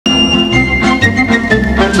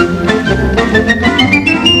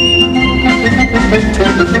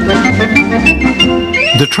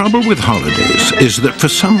trouble with holidays is that for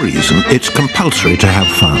some reason it's compulsory to have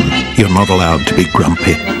fun. You're not allowed to be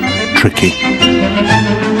grumpy, tricky.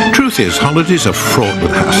 Truth is, holidays are fraught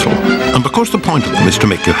with hassle, and because the point of them is to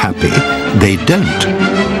make you happy, they don't.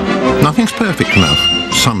 Nothing's perfect enough.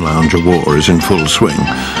 Sun lounger war is in full swing.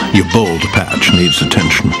 Your bald patch needs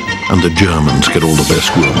attention, and the Germans get all the best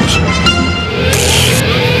rooms.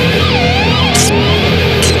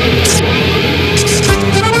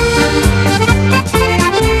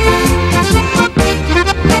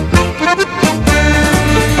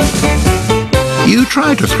 You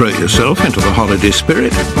try to throw yourself into the holiday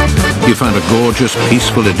spirit. You find a gorgeous,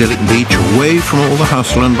 peaceful, idyllic beach away from all the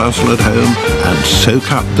hustle and bustle at home and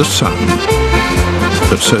soak up the sun.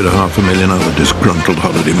 But so do 500,000 other disgruntled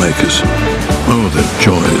holidaymakers. Oh, the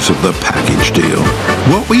joys of the package deal.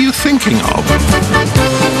 What were you thinking of?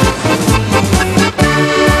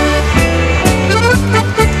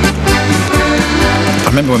 I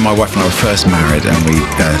remember when my wife and I were first married, and we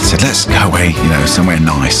said, let's go away, somewhere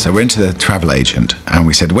nice. So we're into the travel agent, and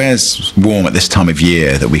we said, where's warm at this time of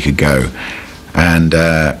year that we could go? And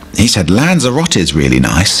he said, Lanzarote is really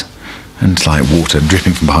nice. And it's like water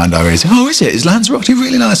dripping from behind our ears. Oh, is it? Is Lanzarote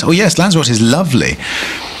really nice? Oh, yes, Lanzarote is lovely.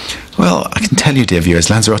 Well, I can tell you, dear viewers,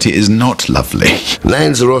 Lanzarote is not lovely.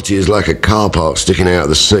 Lanzarote is like a car park sticking out of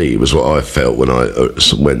the sea, was what I felt when I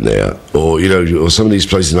went there. Or, or some of these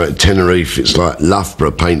places like Tenerife, it's like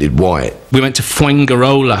Loughborough painted white. We went to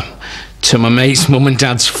Fuengirola, to my mate's mum and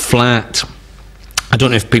dad's flat. I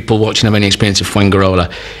don't know if people watching have any experience of Fuengirola.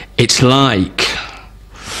 It's like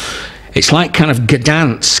kind of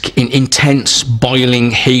Gdansk in intense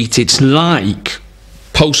boiling heat. It's like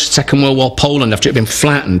post-Second World War Poland after it had been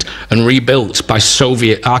flattened and rebuilt by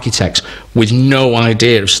Soviet architects with no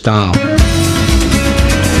idea of style.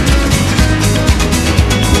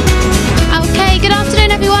 Okay, good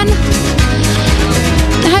afternoon everyone.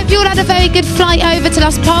 I hope you all had a very good flight over to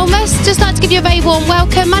Las Palmas. Just like to give you a very warm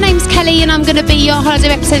welcome. My name's Kelly and I'm going to be your holiday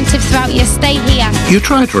representative throughout your stay here. You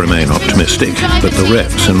try to remain optimistic, but the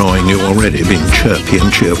ref's annoying you already, being chirpy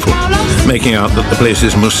and cheerful, making out that the place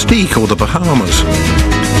is Mustique or the Bahamas.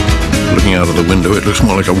 Looking out of the window, it looks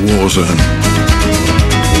more like a war zone.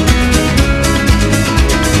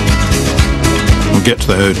 We'll get to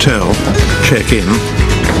the hotel, check in,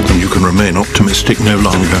 and you can remain optimistic no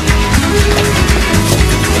longer.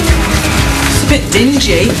 Bit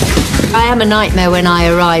dingy. I am a nightmare when I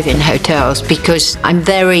arrive in hotels because I'm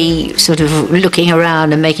very sort of looking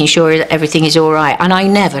around and making sure that everything is all right, and I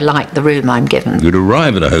never like the room I'm given. You'd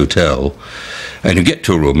arrive at a hotel and you get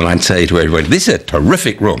to a room and I'd say to everybody, this is a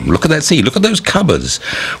terrific room, look at that sea, look at those cupboards,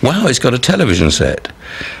 wow, it's got a television set.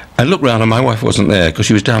 I looked round and my wife wasn't there because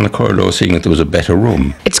she was down the corridor seeing that there was a better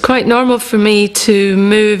room. It's quite normal for me to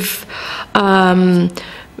move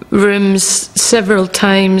rooms several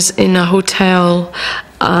times in a hotel,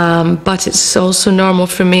 but it's also normal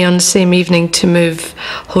for me on the same evening to move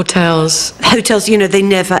hotels. Hotels, they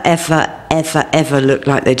never, ever look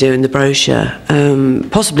like they do in the brochure,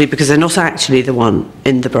 possibly because they're not actually the one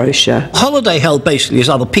in the brochure. Holiday hell basically is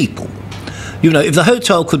other people. If the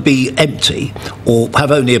hotel could be empty or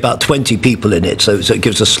have only about 20 people in it, so it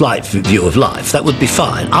gives a slight view of life, that would be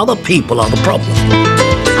fine. Other people are the problem.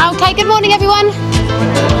 Okay, good morning everyone.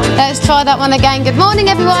 Let's try that one again. Good morning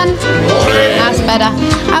everyone. That's better.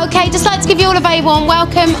 Okay, just like to give you all a very warm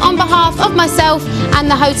welcome on behalf of myself and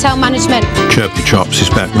the hotel management. Chirpy Chops is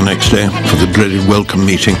back the next day for the dreaded welcome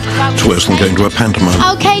meeting. It's worse than going to a pantomime.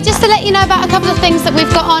 Okay, just to let you know about a couple of things that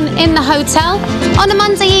we've got on in the hotel. On a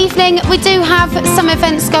Monday evening, we do have some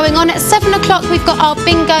events going on. At 7 o'clock, we've got our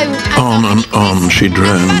bingo. On and on she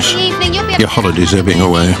drones. Your holiday's ebbing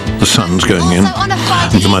away. The sun's going in.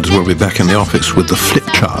 And you might as well be back in the office with the flip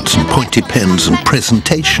charts and pointy pens and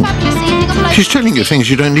presentation. She's telling you things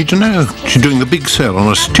you don't need to know. She's doing the big sale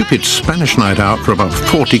on a stupid Spanish night out for about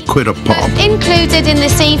 40 quid a pop. Included in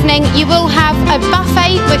this evening, you will have a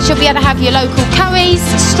buffet, which you'll be able to have your local curries,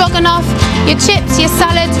 stroganoff, your chips, your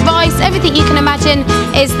salads, rice, everything you can imagine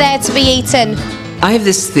is there to be eaten. I have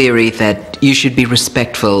this theory that you should be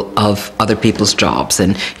respectful of other people's jobs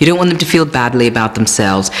and you don't want them to feel badly about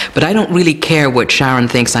themselves, but I don't really care what Sharon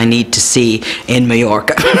thinks I need to see in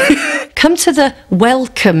Mallorca. Come to the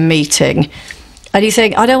welcome meeting and you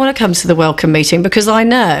think, I don't want to come to the welcome meeting because I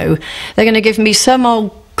know they're going to give me some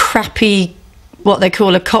old crappy, what they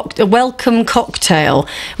call a welcome cocktail,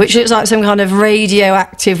 which looks like some kind of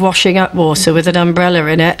radioactive washing up water with an umbrella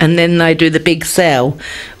in it. And then they do the big sale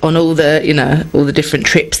on all the, all the different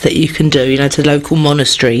trips that you can do, to local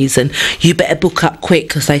monasteries, and you better book up quick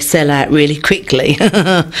because they sell out really quickly.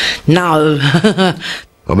 No.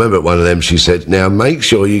 I remember at one of them she said, now make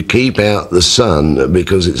sure you keep out the sun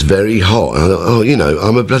because it's very hot. And I thought, oh, you know,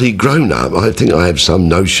 I'm a bloody grown-up. I think I have some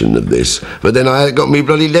notion of this. But then I got me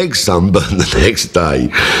bloody legs sunburned the next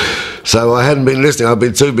day. So I hadn't been listening. I've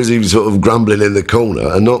been too busy sort of grumbling in the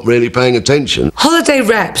corner and not really paying attention. Holiday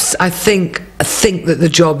reps, I think that the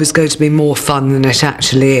job is going to be more fun than it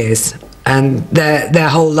actually is. And their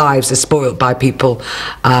whole lives are spoilt by people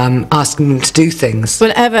asking them to do things.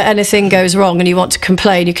 Whenever anything goes wrong and you want to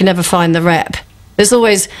complain, you can never find the rep. There's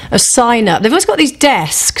always a sign up. They've always got these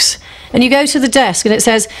desks, and you go to the desk and it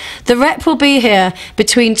says, the rep will be here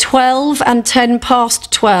between 12 and 10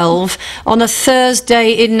 past 12 on a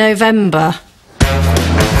Thursday in November.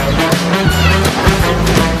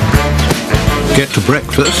 Get to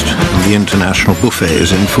breakfast, and the international buffet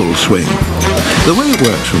is in full swing. The way it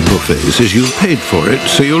works with buffets is you've paid for it,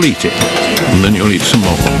 so you'll eat it, and then you'll eat some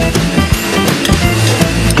more.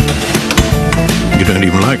 You don't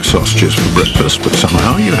even like sausages for breakfast, but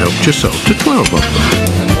somehow you helped yourself to 12 of them.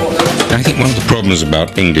 I think one of the problems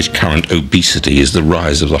about English current obesity is the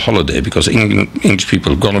rise of the holiday, because English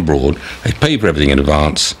people have gone abroad, they pay for everything in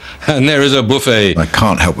advance, and there is a buffet. I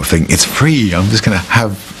can't help but think, it's free, I'm just going to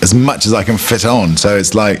have as much as I can fit on. So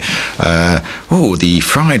it's like, the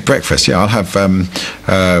fried breakfast, yeah, I'll have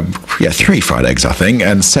 3 fried eggs, I think,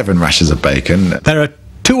 and 7 rashers of bacon. There are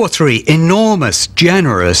 2 or 3 enormous,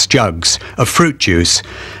 generous jugs of fruit juice,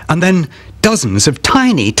 and then dozens of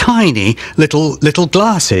tiny little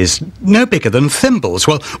glasses, no bigger than thimbles.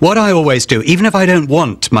 Well, what I always do, even if I don't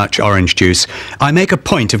want much orange juice, I make a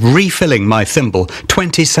point of refilling my thimble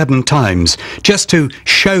 27 times, just to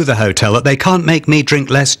show the hotel that they can't make me drink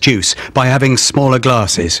less juice by having smaller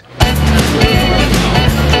glasses.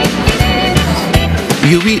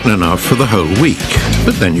 You've eaten enough for the whole week,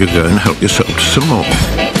 but then you go and help yourself to some more.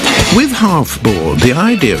 With half board, the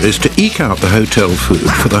idea is to eke out the hotel food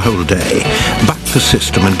for the whole day, buck the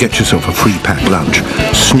system and get yourself a free packed lunch,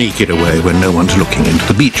 sneak it away when no one's looking into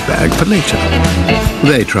the beach bag for later.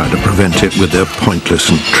 They try to prevent it with their pointless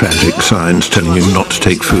and tragic signs telling you not to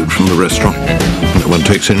take food from the restaurant. No one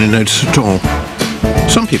takes any notice at all.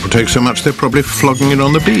 Some people take so much they're probably flogging it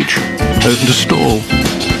on the beach. Opened a stall.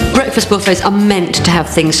 Breakfast buffets are meant to have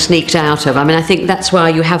things sneaked out of. I mean, I think that's why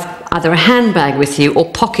you have either a handbag with you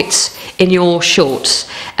or pockets in your shorts.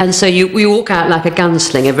 And so you walk out like a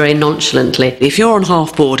gunslinger very nonchalantly. If you're on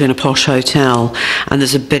half board in a posh hotel and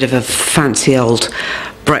there's a bit of a fancy old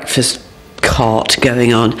breakfast cart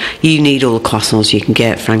going on, you need all the croissants you can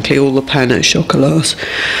get, frankly, all the pain au chocolat,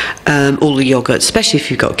 all the yoghurt, especially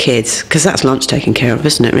if you've got kids, because that's lunch taken care of,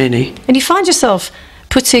 isn't it, really? And you find yourself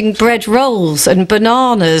putting bread rolls and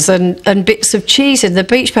bananas and bits of cheese in the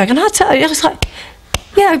beach bag. And I tell you, I was like,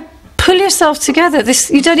 yeah, pull yourself together.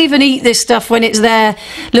 You don't even eat this stuff when it's there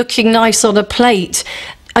looking nice on a plate.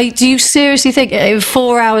 Do you seriously think in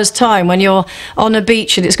 4 hours' time, when you're on a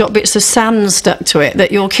beach and it's got bits of sand stuck to it,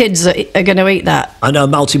 that your kids are going to eat that? I know a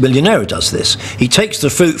multi-millionaire who does this. He takes the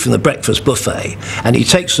fruit from the breakfast buffet and he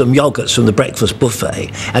takes some yoghurts from the breakfast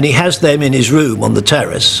buffet and he has them in his room on the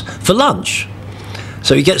terrace for lunch.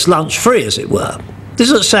 So he gets lunch free, as it were. This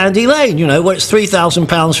is at Sandy Lane, you know, where it's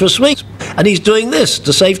 £3,000 for a sweet. And he's doing this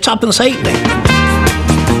to save tuppence halfpenny.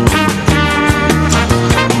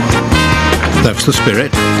 That's the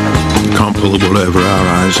spirit. Can't pull the wool over our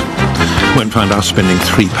eyes. Won't find us spending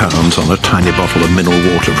 £3 on a tiny bottle of mineral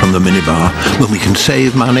water from the minibar when we can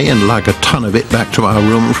save money and lug a ton of it back to our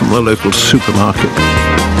room from the local supermarket.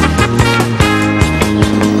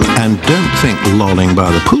 And don't think lolling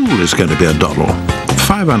by the pool is going to be a doddle.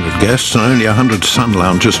 500 guests and only 100 sun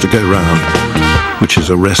loungers to go round, which is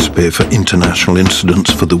a recipe for international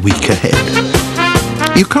incidents for the week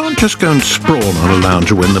ahead. You can't just go and sprawl on a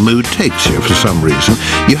lounger when the mood takes you for some reason.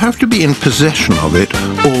 You have to be in possession of it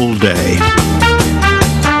all day.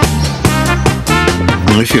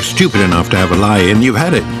 And if you're stupid enough to have a lie-in, you've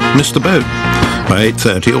had it. Missed the boat. By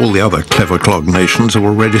 8:30, all the other clever clog nations have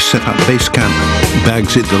already set up base camp.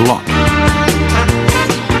 Bags it the lot.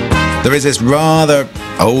 There is this rather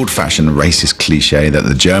old-fashioned racist cliche that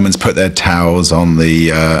the Germans put their towels on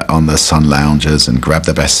the sun loungers and grab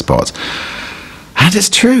the best spots. And it's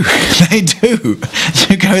true, they do.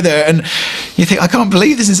 You go there and you think, I can't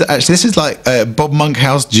believe this is like a Bob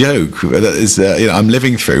Monkhouse joke that is, I'm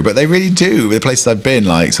living through, but they really do. The places I've been,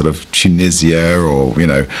 like sort of Tunisia or,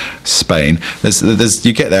 Spain,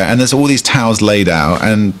 you get there and there's all these towels laid out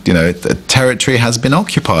and, the territory has been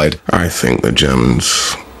occupied. I think the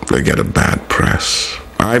Germans, they get a bad press.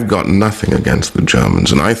 I've got nothing against the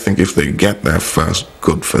Germans, and I think if they get there first,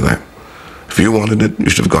 good for them. If you wanted it, you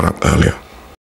should have got up earlier.